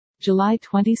July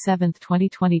 27,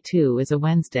 2022 is a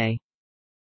Wednesday.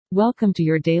 Welcome to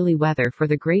your daily weather for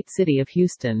the great city of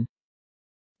Houston.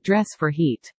 Dress for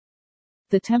heat.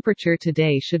 The temperature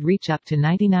today should reach up to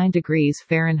 99 degrees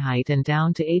Fahrenheit and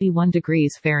down to 81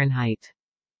 degrees Fahrenheit.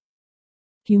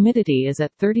 Humidity is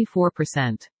at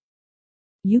 34%.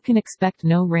 You can expect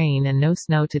no rain and no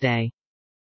snow today.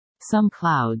 Some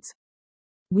clouds.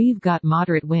 We've got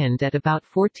moderate wind at about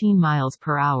 14 miles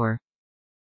per hour.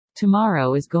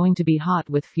 Tomorrow is going to be hot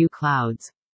with few clouds.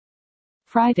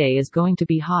 Friday is going to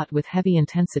be hot with heavy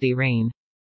intensity rain.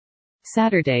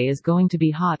 Saturday is going to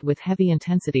be hot with heavy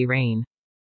intensity rain.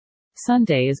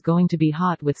 Sunday is going to be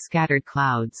hot with scattered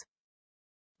clouds.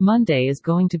 Monday is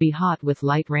going to be hot with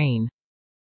light rain.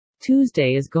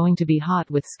 Tuesday is going to be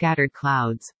hot with scattered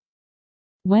clouds.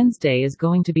 Wednesday is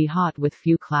going to be hot with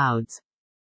few clouds.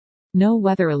 No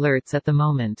weather alerts at the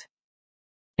moment.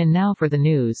 And now for the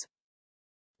news.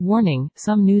 Warning,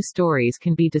 some news stories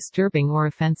can be disturbing or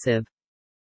offensive.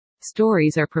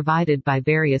 Stories are provided by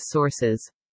various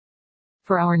sources.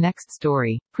 For our next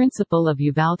story, principal of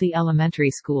Uvalde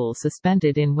Elementary School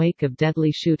suspended in wake of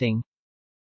deadly shooting.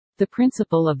 The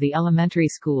principal of the elementary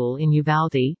school in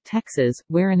Uvalde, Texas,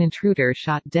 where an intruder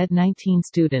shot dead 19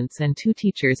 students and 2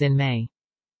 teachers in May,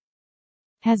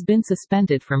 has been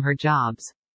suspended from her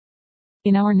jobs.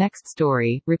 In our next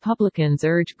story, Republicans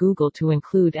urge Google to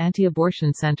include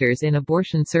anti-abortion centers in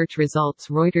abortion search results.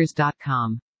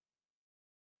 Reuters.com.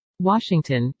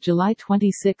 Washington, July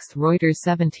 26. Reuters.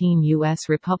 17 U.S.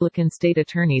 Republican state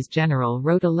attorneys general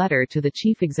wrote a letter to the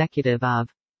chief executive of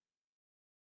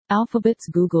Alphabet's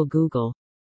Google.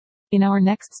 In our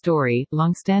next story,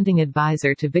 longstanding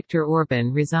advisor to Viktor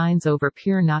Orbán resigns over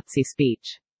pure Nazi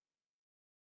speech.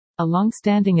 A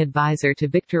long-standing advisor to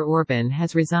Viktor Orbán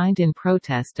has resigned in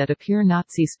protest at a pure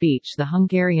Nazi speech the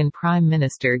Hungarian Prime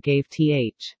Minister gave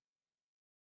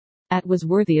was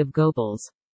worthy of Goebbels.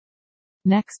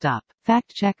 Next up,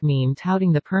 fact-check meme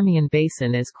touting the Permian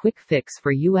Basin as quick fix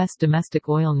for U.S. domestic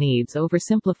oil needs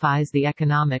oversimplifies the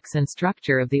economics and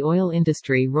structure of the oil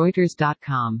industry.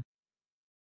 Reuters.com.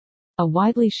 A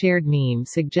widely shared meme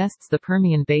suggests the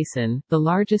Permian Basin, the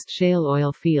largest shale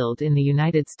oil field in the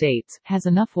United States, has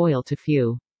enough oil to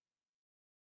fuel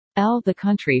the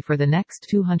country for the next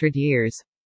 200 years.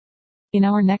 In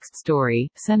our next story,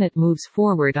 Senate moves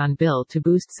forward on bill to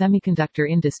boost semiconductor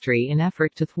industry in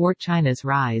effort to thwart China's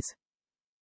rise.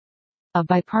 A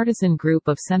bipartisan group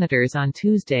of senators on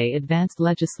Tuesday advanced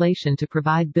legislation to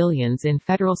provide billions in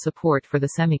federal support for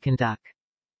the semiconductor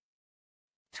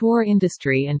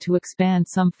industry and to expand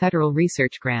some federal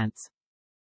research grants.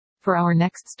 For our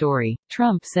next story,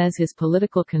 Trump says his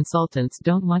political consultants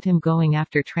don't want him going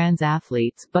after trans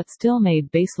athletes but still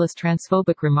made baseless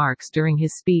transphobic remarks during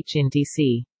his speech in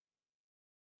D.C.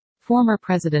 Former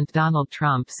President Donald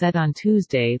Trump said on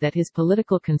Tuesday that his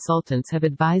political consultants have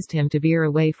advised him to veer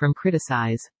away from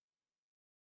criticizing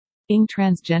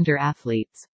transgender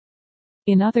athletes.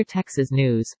 In other Texas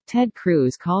news, Ted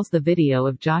Cruz calls the video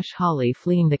of Josh Hawley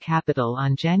fleeing the Capitol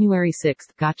on January 6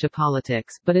 gotcha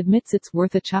politics but admits it's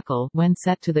worth a chuckle when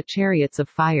set to the Chariots of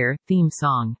Fire theme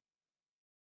song.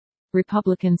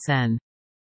 Republican Sen.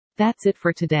 That's it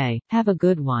for today. Have a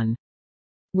good one.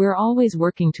 We're always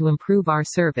working to improve our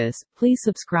service. Please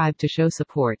subscribe to show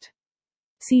support.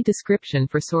 See description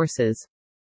for sources.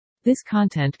 This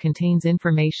content contains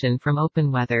information from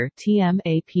OpenWeather (TM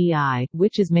API),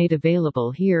 which is made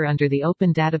available here under the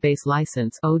Open Database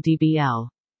License (ODBL).